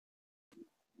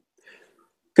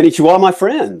Konnichiwa, my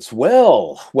friends.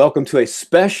 Well, welcome to a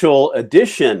special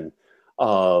edition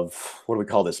of, what do we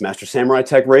call this? Master Samurai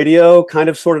Tech Radio, kind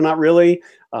of, sort of, not really.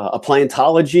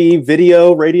 Appliantology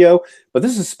video radio. But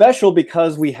this is special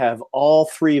because we have all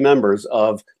three members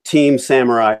of Team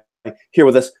Samurai here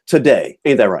with us today.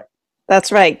 Ain't that right?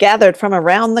 That's right. Gathered from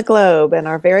around the globe in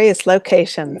our various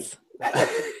locations.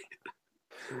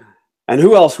 And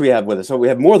who else we have with us? So we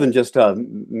have more than just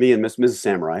me and Mrs.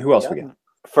 Samurai. Who else we got?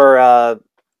 For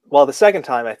the second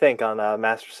time, I think, on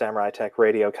Master Samurai Tech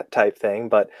Radio type thing.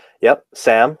 But yep,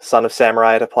 Sam, son of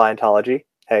Samurai at Appliantology.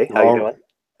 Hey, how you doing?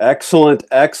 Excellent,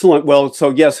 excellent. Well, so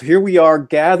yes, here we are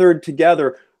gathered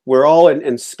together. We're all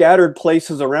in scattered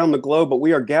places around the globe, but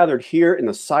we are gathered here in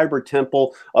the cyber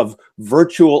temple of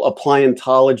virtual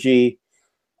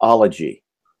appliantology-ology.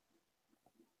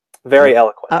 Very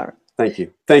eloquent. All right. Thank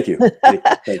you. Thank you. Thank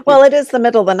you. Well, it is the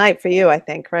middle of the night for you, I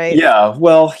think, right? Yeah.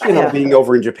 Well, being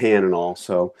over in Japan and all.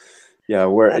 So, yeah,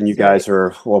 and you guys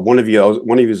are, well, one of you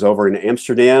is over in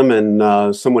Amsterdam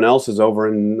and someone else is over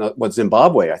in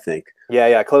Zimbabwe, I think.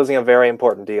 Yeah. Closing a very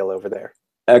important deal over there.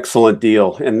 Excellent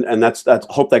deal. And that's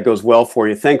hope that goes well for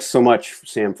you. Thanks so much,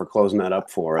 Sam, for closing that up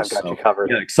for us. I've got you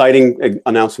covered. Yeah, exciting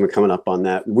announcement coming up on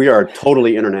that. We are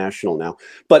totally international now.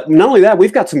 But not only that,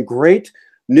 we've got some great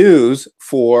news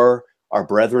for our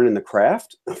brethren in the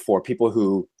craft, for people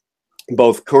who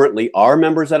both currently are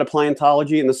members at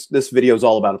Appliantology, and this video is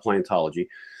all about Appliantology,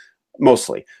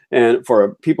 mostly, and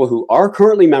for people who are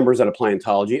currently members at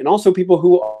Appliantology, and also people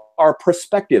who are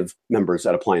prospective members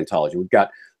at Appliantology. We've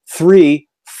got 3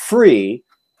 free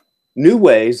new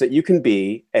ways that you can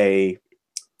be a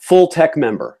full tech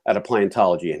member at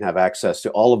Appliantology and have access to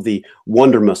all of the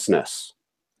wondermousness.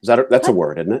 That's a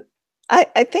word, isn't it?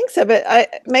 I think so, but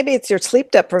maybe it's your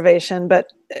sleep deprivation,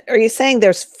 but are you saying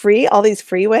there's all these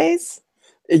free ways?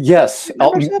 Yes,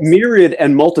 myriad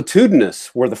and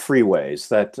multitudinous were the free ways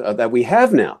that we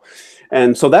have now.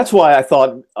 And so that's why I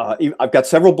thought, I've got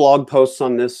several blog posts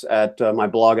on this at my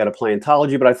blog at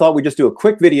Appliantology, but I thought we'd just do a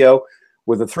quick video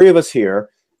with the 3 of us here.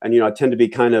 And, I tend to be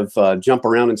kind of jump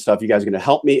around and stuff. You guys are going to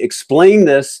help me explain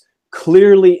this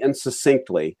clearly and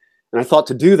succinctly. And I thought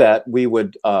to do that, we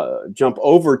would jump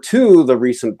over to the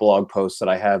recent blog post that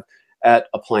I have at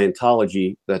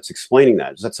Appliantology that's explaining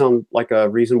that. Does that sound like a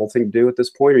reasonable thing to do at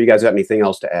this point? Or you guys got anything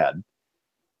else to add?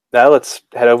 Now let's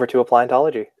head over to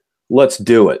Appliantology. Let's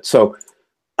do it. So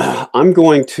I'm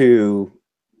going to...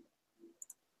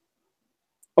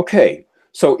 Okay.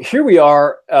 So here we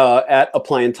are at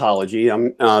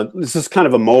Appliantology. This is kind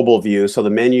of a mobile view, so the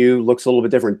menu looks a little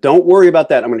bit different. Don't worry about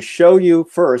that. I'm going to show you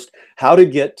first how to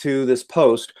get to this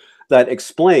post that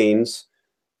explains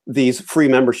these free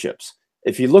memberships.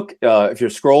 If you look, if you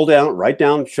scroll down, right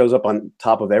down, shows up on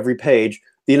top of every page,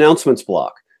 the announcements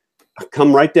block.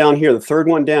 Come right down here, the 3rd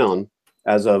one down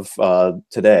as of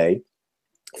today.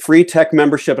 Free tech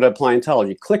membership at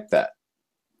Appliantology. Click that.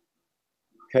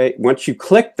 Okay, once you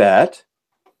click that,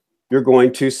 you're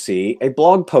going to see a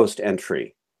blog post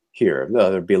entry here.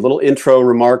 There'll be a little intro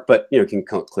remark, but you can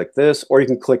click this or you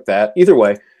can click that. Either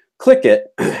way, click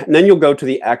it, and then you'll go to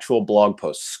the actual blog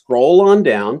post. Scroll on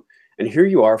down, and here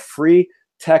you are, free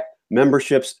tech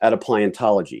memberships at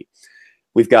Appliantology.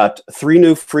 We've got 3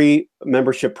 new free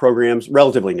membership programs,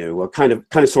 relatively new, kind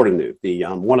of sort of new. The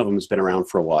one of them has been around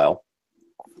for a while.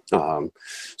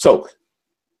 So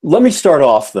let me start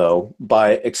off, though,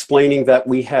 by explaining that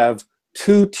we have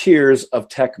 2 tiers of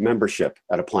tech membership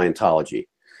at Appliantology,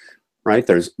 right?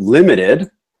 There's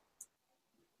limited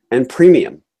and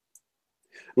premium.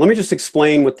 Let me just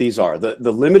explain what these are. The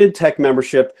limited tech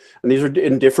membership, and these are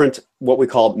in different, what we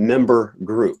call member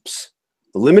groups.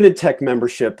 The limited tech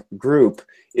membership group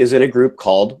is in a group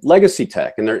called Legacy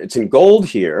Tech, and it's in gold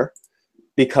here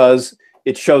because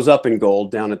it shows up in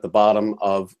gold down at the bottom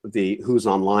of the Who's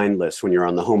Online list when you're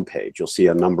on the home page. You'll see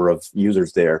a number of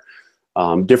users there.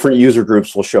 Different user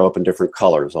groups will show up in different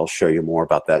colors. I'll show you more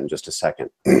about that in just a second.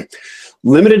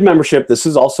 Limited membership, this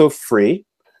is also free.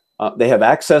 They have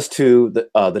access to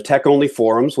the tech-only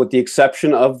forums with the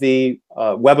exception of the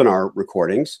webinar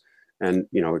recordings. And,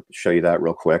 show you that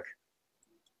real quick.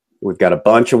 We've got a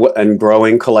bunch of and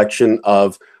growing collection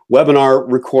of webinar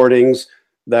recordings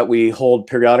that we hold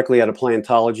periodically at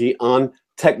Appliantology on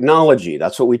technology.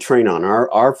 That's what we train on.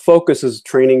 Our focus is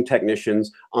training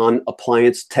technicians on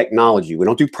appliance technology. We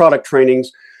don't do product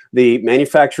trainings. The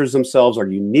manufacturers themselves are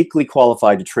uniquely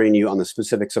qualified to train you on the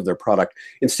specifics of their product.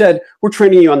 Instead, we're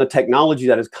training you on the technology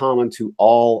that is common to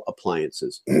all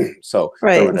appliances. So,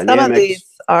 right. Some of these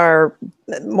are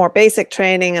more basic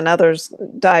training and others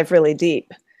dive really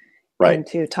deep. Right.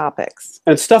 into topics.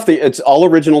 And it's stuff that it's all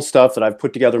original stuff that I've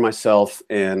put together myself,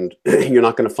 and you're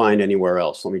not going to find anywhere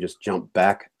else. Let me just jump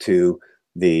back to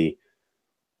the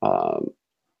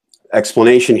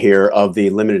explanation here of the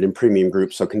limited and premium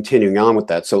group. So continuing on with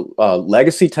that. So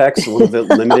legacy text, one of the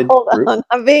limited Hold group. on,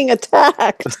 I'm being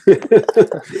attacked.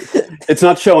 It's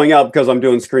not showing up because I'm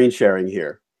doing screen sharing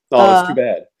here. Oh, that's too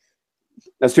bad.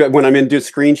 That's too bad. When I'm in do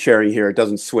screen sharing here, it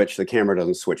doesn't switch. The camera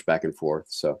doesn't switch back and forth.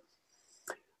 So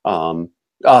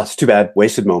it's too bad.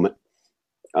 Wasted moment.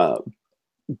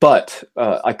 But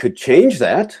I could change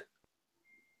that.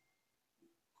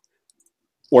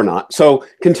 Or not. So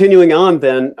continuing on,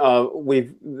 then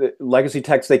the legacy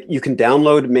text. You can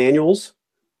download manuals.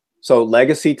 So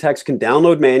legacy text can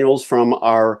download manuals from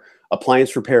our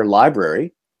appliance repair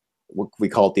library. We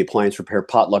call it the appliance repair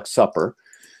potluck supper.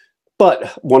 But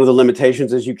one of the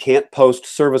limitations is you can't post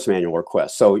service manual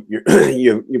requests. So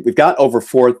we've got over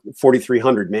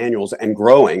 4,300 manuals and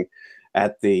growing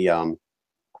at the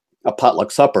a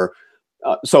potluck supper.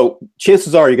 So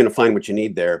chances are you're going to find what you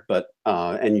need there, but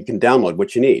and you can download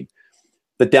what you need.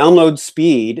 The download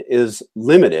speed is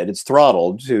limited; it's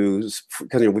throttled because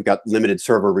we've got limited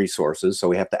server resources, so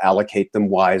we have to allocate them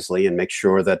wisely and make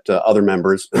sure that other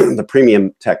members, the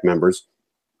premium tech members,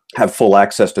 have full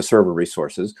access to server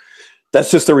resources.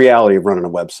 That's just the reality of running a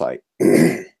website.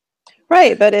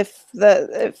 Right, but if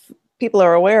people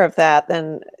are aware of that,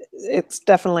 then it's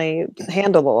definitely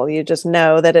handleable. You just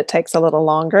know that it takes a little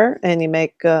longer and you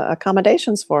make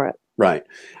accommodations for it. Right.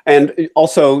 And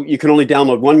also you can only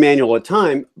download one manual at a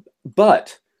time,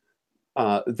 but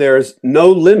there's no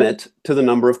limit to the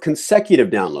number of consecutive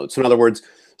downloads. So in other words,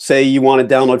 say you want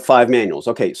to download 5 manuals.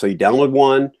 Okay, so you download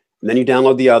one, and then you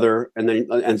download the other, and then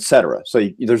etc. So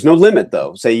there's no limit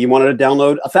though. Say you wanted to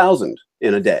download 1,000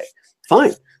 in a day.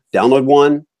 Fine. Download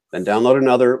one, then download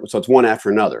another. So it's one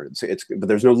after another. But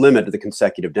there's no limit to the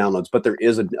consecutive downloads, but there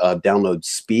is a download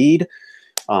speed,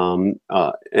 and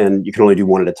you can only do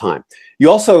one at a time.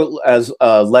 You also, as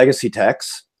legacy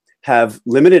techs, have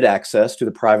limited access to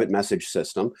the private message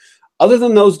system. Other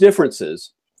than those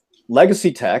differences,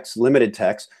 legacy techs, limited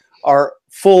techs, are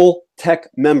full tech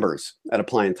members at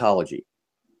Appliantology.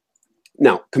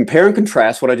 Now, compare and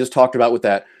contrast what I just talked about with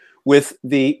that with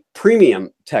the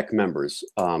premium tech members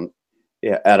at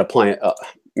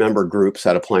member groups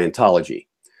at Appliantology.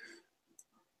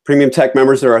 Premium tech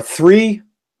members, there are 3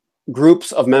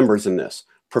 groups of members in this.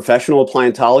 Professional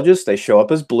appliantologists, they show up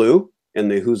as blue in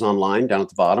the Who's Online down at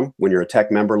the bottom. When you're a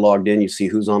tech member logged in, you see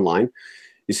Who's Online.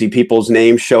 You see people's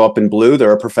names show up in blue.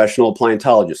 They're a professional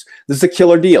appliantologist. This is a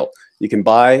killer deal. You can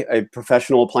buy a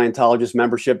professional appliantologist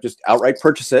membership, just outright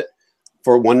purchase it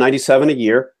for $197 a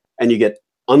year, and you get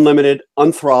unlimited,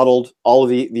 unthrottled, all of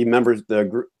the members,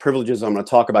 the privileges I'm going to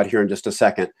talk about here in just a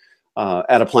second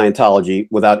at Appliantology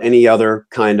without any other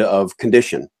kind of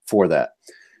condition for that.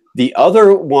 The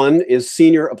other one is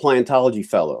Senior Appliantology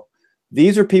Fellow.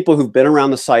 These are people who've been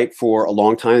around the site for a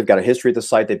long time. They've got a history at the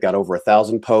site. They've got over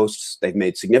 1,000 posts. They've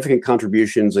made significant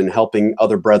contributions in helping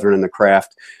other brethren in the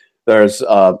craft. There's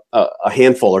a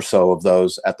handful or so of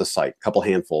those at the site, a couple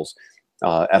handfuls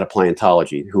at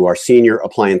Appliantology, who are Senior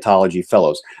Appliantology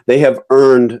Fellows. They have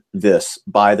earned this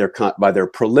by their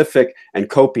prolific and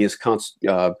copious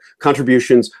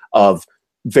contributions of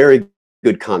very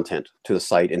good content to the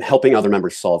site and helping other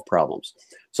members solve problems.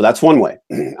 So that's one way.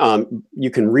 You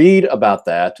can read about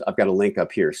that. I've got a link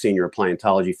up here, Senior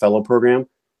Appliantology Fellow Program.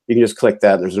 You can just click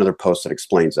that. There's another post that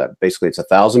explains that. Basically, it's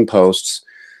 1,000 posts,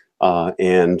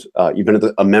 and you've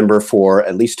been a member for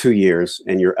at least 2 years,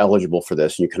 and you're eligible for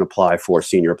this, and you can apply for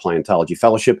Senior Appliantology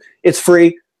Fellowship. It's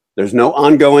free. There's no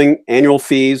ongoing annual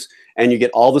fees, and you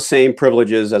get all the same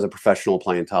privileges as a professional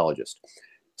appliantologist.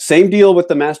 Same deal with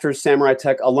the Masters Samurai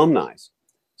Tech alumni.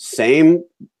 Same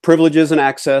privileges and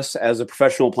access as a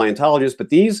professional appliantologist, but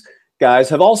these guys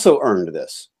have also earned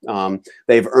this.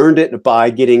 They've earned it by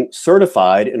getting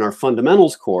certified in our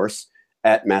fundamentals course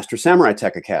at Master Samurai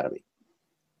Tech Academy.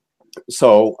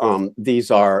 So these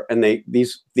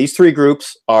 3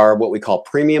 groups are what we call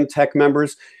premium tech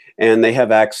members, and they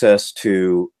have access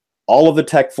to all of the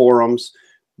tech forums.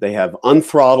 They have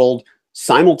unthrottled,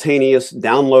 simultaneous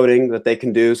downloading that they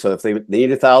can do. So if they need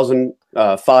 1,000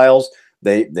 files,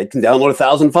 they can download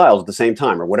 1,000 files at the same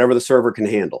time, or whatever the server can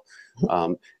handle.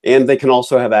 And they can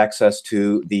also have access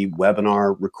to the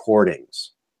webinar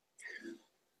recordings.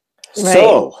 Right.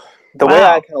 So the way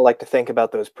I kind of like to think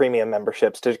about those premium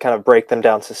memberships, to kind of break them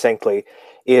down succinctly,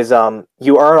 is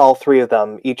you earn all 3 of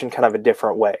them, each in kind of a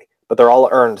different way, but they're all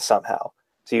earned somehow.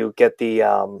 So you get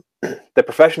the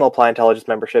professional appliantologist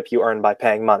membership you earn by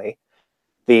paying money.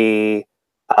 The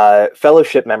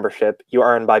Fellowship membership you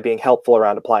earn by being helpful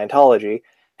around Appliantology,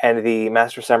 and the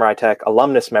Master Samurai Tech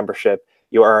alumnus membership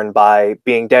you earn by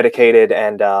being dedicated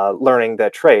and learning the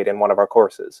trade in one of our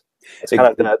courses. It's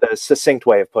kind of the succinct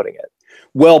way of putting it.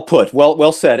 Well put,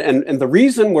 well said. And the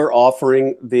reason we're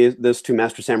offering this to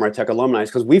Master Samurai Tech alumni is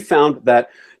because we found that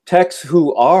techs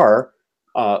who are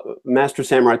Master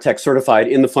Samurai Tech certified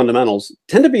in the fundamentals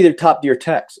tend to be the top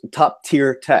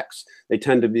tier techs. They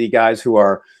tend to be guys who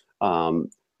are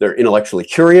they're intellectually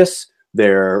curious,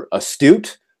 they're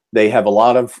astute, they have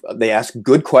they ask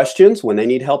good questions when they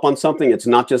need help on something. It's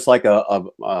not just like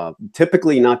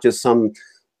typically not just some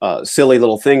silly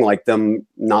little thing like them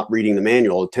not reading the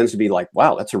manual. It tends to be like,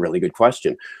 wow, that's a really good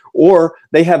question. Or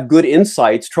they have good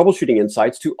insights, troubleshooting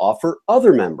insights to offer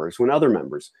other members when other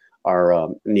members are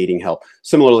needing help.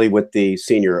 Similarly with the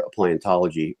senior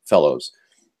Appliantology fellows.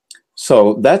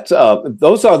 So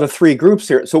those are the three groups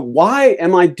here. So why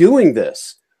am I doing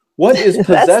this? What is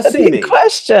possessing That's the big me?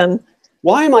 Question.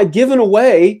 Why am I giving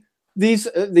away these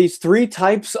three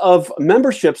types of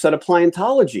memberships at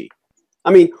Appliantology?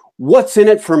 I mean, what's in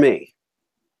it for me?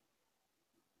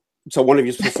 So one of you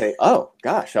is going to say, oh,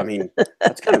 gosh, I mean,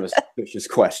 that's kind of a suspicious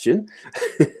question.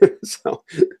 So,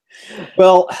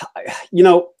 well, you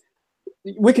know,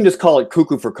 we can just call it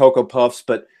cuckoo for Cocoa Puffs,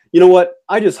 but you know what?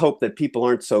 I just hope that people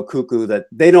aren't so cuckoo that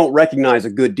they don't recognize a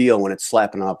good deal when it's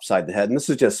slapping them upside the head. And this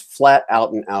is just flat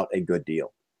out and out a good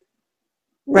deal.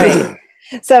 Right.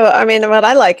 So, I mean, what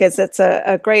I like is it's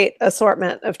a great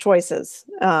assortment of choices.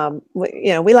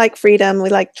 We like freedom, we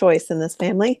like choice in this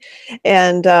family.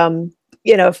 And,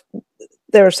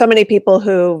 there are so many people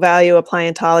who value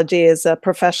Appliantology as a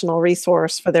professional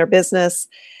resource for their business.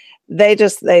 They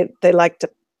like to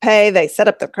pay, they set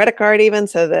up their credit card even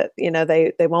so that,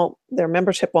 their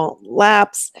membership won't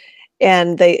lapse.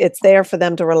 And it's there for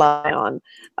them to rely on.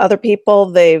 Other people,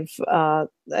 they've,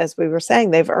 as we were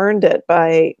saying, they've earned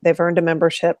a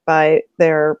membership by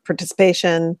their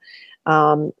participation.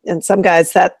 And some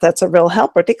guys, that's a real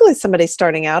help, particularly somebody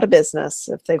starting out a business.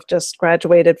 If they've just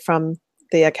graduated from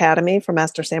the academy for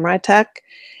Master Samurai Tech,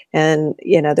 and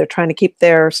they're trying to keep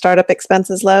their startup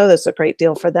expenses low, that's a great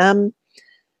deal for them.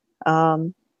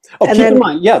 Keep in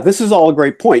mind, yeah, this is all a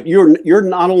great point. You're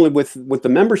not only with the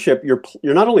membership, you're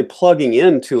not only plugging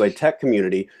into a tech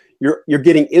community, you're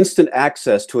getting instant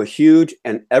access to a huge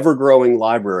and ever-growing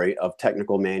library of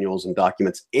technical manuals and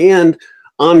documents and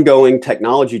ongoing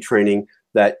technology training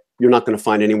that you're not going to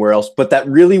find anywhere else, but that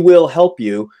really will help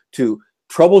you to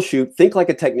troubleshoot, think like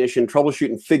a technician, troubleshoot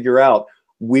and figure out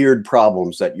weird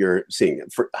problems that you're seeing,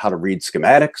 for how to read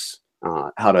schematics,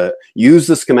 how to use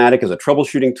the schematic as a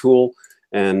troubleshooting tool,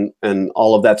 and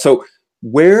all of that. So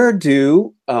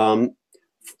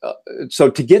so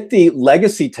to get the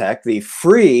Legacy Tech, the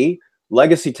free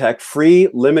Legacy Tech, free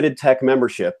limited tech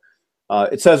membership,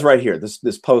 it says right here,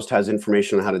 this post has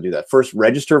information on how to do that. First,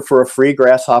 register for a free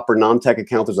Grasshopper non-tech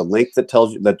account. There's a link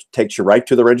that takes you right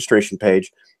to the registration page.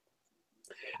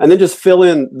 And then just fill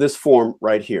in this form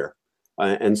right here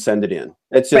and send it in.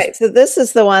 It's just, right. So this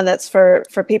is the one that's for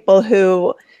people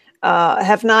who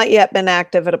have not yet been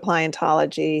active at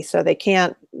Appliantology, so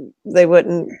they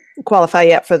wouldn't qualify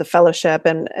yet for the fellowship,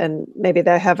 and maybe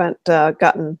they haven't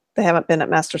been at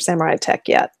Master Samurai Tech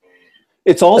yet.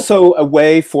 It's also a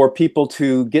way for people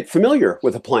to get familiar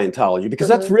with Appliantology, because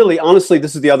that's really, honestly,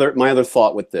 this is my other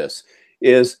thought with this,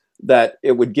 is that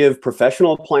it would give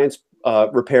professional appliance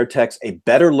repair techs a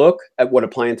better look at what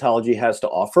Appliantology has to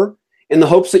offer, in the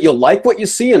hopes that you'll like what you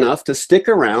see enough to stick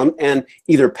around and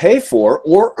either pay for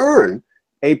or earn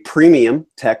a premium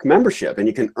tech membership. And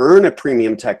you can earn a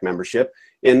premium tech membership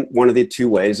in one of the two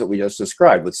ways that we just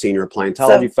described, with Senior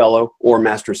Appliantology Fellow or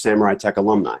Master Samurai Tech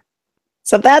alumni.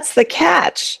 So that's the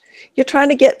catch. You're trying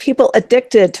to get people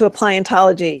addicted to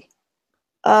Appliantology.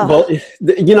 Well,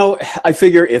 I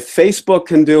figure if Facebook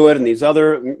can do it and these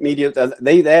other media,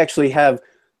 they actually have,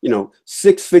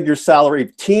 six-figure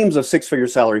salary, teams of six-figure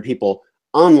salary people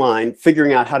online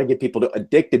figuring out how to get people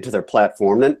addicted to their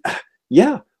platform, then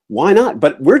yeah, why not?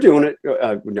 But we're doing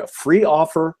it free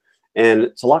offer, and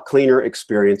it's a lot cleaner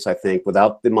experience, I think,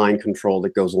 without the mind control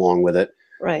that goes along with it.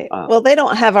 Right. Well, they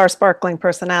don't have our sparkling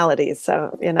personalities,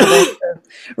 so they have to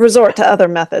resort to other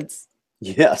methods.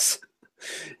 Yes.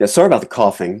 Yeah. Sorry about the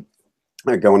coughing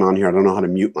going on here. I don't know how to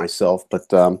mute myself, but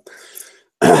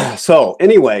so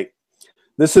anyway,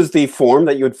 this is the form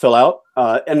that you would fill out,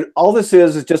 and all this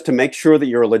is just to make sure that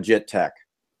you're a legit tech,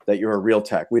 that you're a real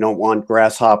tech. We don't want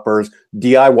grasshoppers,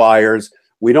 DIYers.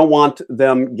 We don't want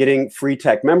them getting free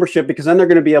tech membership, because then they're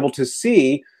going to be able to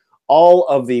see all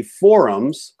of the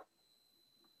forums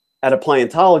at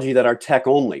Appliantology that are tech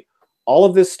only. All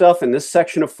of this stuff in this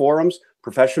section of forums,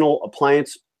 professional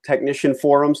appliance technician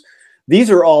forums. These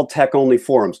are all tech-only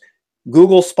forums.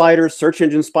 Google spiders, search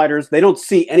engine spiders, they don't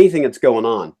see anything that's going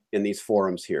on in these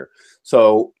forums here.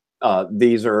 So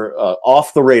these are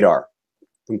off the radar,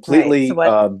 completely Right.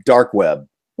 So dark web.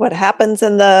 what happens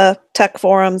in the tech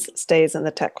forums stays in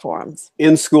the tech forums.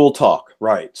 In school talk,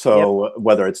 right. So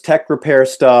whether it's tech repair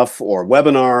stuff or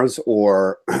webinars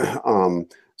or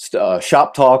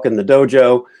shop talk in the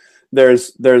dojo,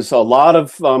 there's a lot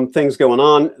of things going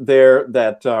on there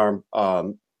that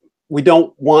we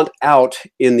don't want out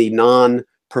in the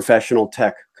non-professional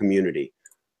tech community.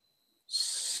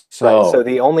 So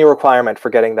the only requirement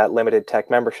for getting that limited tech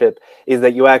membership is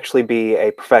that you actually be a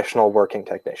professional working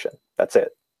technician. That's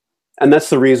it. And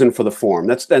that's the reason for the forum.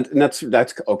 That's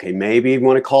okay. Maybe you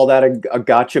want to call that a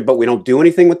gotcha, but we don't do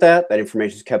anything with that. That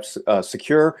information is kept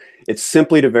secure. It's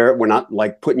simply to verify. We're not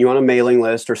like putting you on a mailing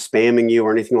list or spamming you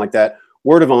or anything like that.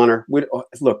 Word of honor.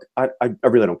 Look, I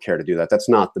really don't care to do that. That's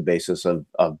not the basis of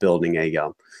building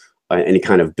any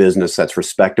kind of business that's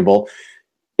respectable.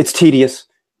 It's tedious.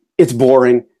 It's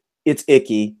boring. It's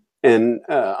icky. And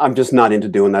I'm just not into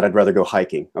doing that. I'd rather go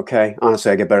hiking. Okay.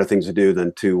 Honestly, I get better things to do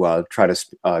than to try to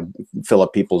fill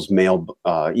up people's email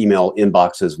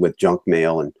inboxes with junk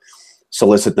mail and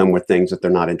solicit them with things that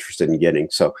they're not interested in getting.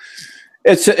 So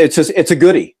it's a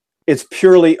goodie. It's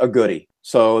purely a goodie.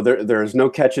 So there's no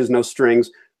catches, no strings.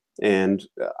 And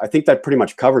I think that pretty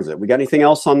much covers it. We got anything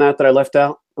else on that I left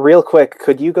out? Real quick,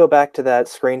 could you go back to that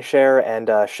screen share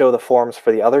and show the forms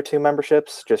for the other two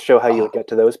memberships? Just show how you would get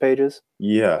to those pages.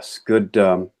 Yes, good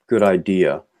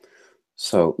idea.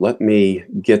 So let me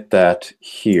get that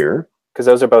here. Because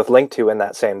those are both linked to in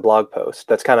that same blog post.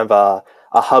 That's kind of a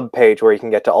hub page where you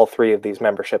can get to all three of these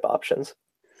membership options.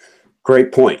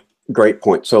 Great point. Great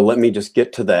point. So let me just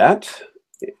get to that.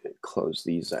 Close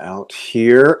these out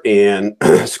here and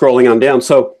scrolling on down.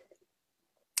 So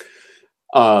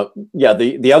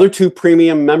the other two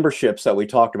premium memberships that we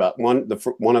talked about, one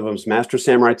of them is Master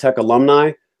Samurai Tech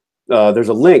Alumni. There's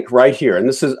a link right here. And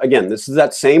this is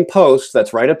that same post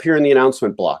that's right up here in the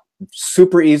announcement block.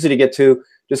 Super easy to get to.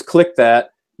 Just click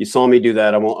that. You saw me do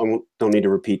that. Don't need to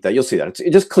repeat that. You'll see that.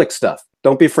 Just click stuff.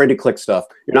 Don't be afraid to click stuff.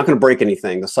 You're not going to break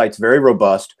anything. The site's very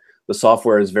robust. The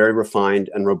software is very refined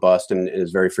and robust and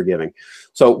is very forgiving.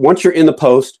 So once you're in the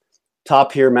post,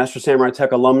 top here, Master Samurai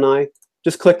Tech Alumni,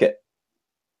 just click it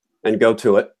and go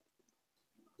to it.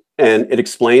 And it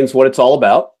explains what it's all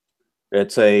about.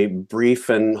 It's a brief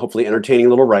and hopefully entertaining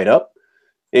little write-up.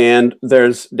 And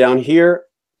there's down here,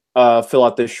 fill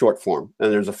out this short form.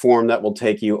 And there's a form that will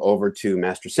take you over to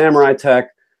Master Samurai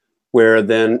Tech, where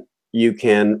then you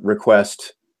can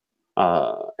request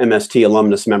MST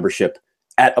alumnus membership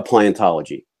at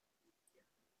Appliantology.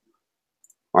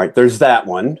 All right, there's that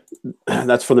one.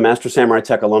 That's for the Master Samurai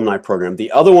Tech Alumni Program.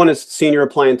 The other one is Senior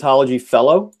Appliantology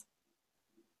Fellow.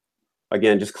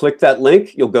 Again, just click that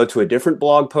link. You'll go to a different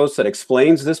blog post that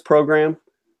explains this program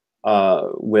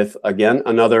with, again,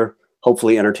 another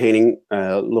hopefully entertaining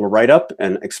little write-up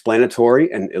and explanatory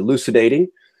and elucidating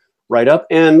write-up,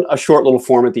 and a short little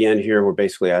form at the end here. We're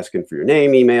basically asking for your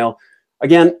name, email.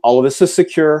 Again, all of this is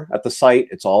secure at the site.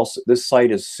 This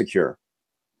site is secure,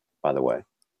 by the way.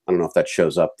 I don't know if that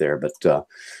shows up there, but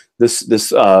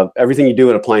everything you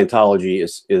do at Appliantology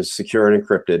is secure and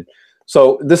encrypted.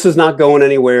 So this is not going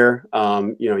anywhere.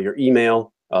 Your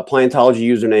email, Appliantology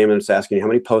username, and it's asking you how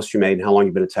many posts you made and how long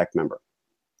you've been a tech member.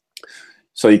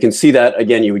 So you can see that,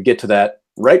 again, you would get to that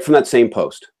right from that same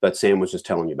post that Sam was just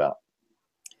telling you about.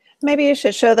 Maybe you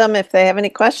should show them, if they have any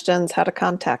questions, how to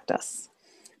contact us.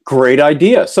 Great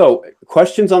idea. So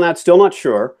questions on that, still not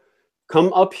sure.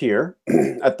 Come up here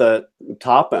at the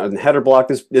top and header block.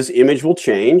 This image will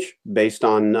change based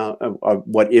on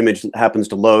what image happens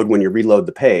to load when you reload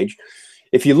the page.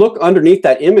 If you look underneath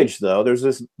that image, though, there's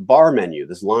this bar menu,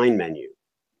 this line menu.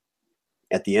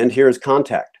 At the end here is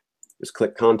contact. Just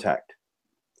click contact.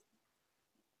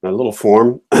 A little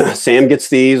form. Sam gets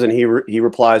these and he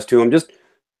replies to them. Just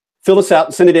fill this out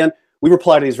and send it in. We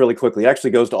reply to these really quickly. It actually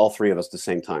goes to all three of us at the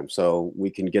same time. So we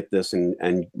can get this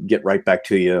and get right back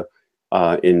to you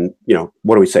in,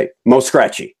 what do we say? Most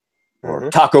scratchy or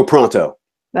taco pronto.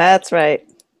 That's right.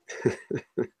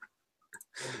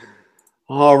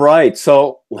 All right.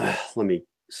 So let me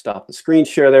stop the screen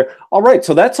share there. All right.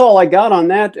 So that's all I got on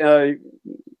that.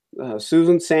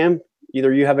 Susan, Sam,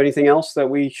 either you have anything else that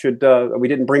we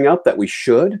didn't bring up that we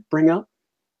should bring up?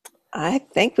 I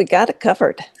think we got it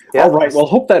covered. Yeah. All right. Well,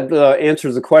 hope that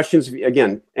answers the questions.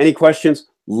 Again, any questions,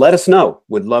 let us know.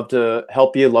 Would love to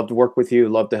help you, love to work with you,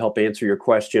 love to help answer your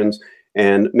questions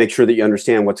and make sure that you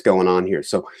understand what's going on here.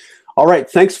 So, all right.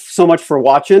 Thanks so much for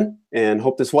watching and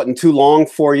hope this wasn't too long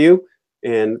for you.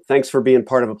 And thanks for being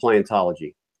part of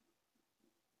Appliantology.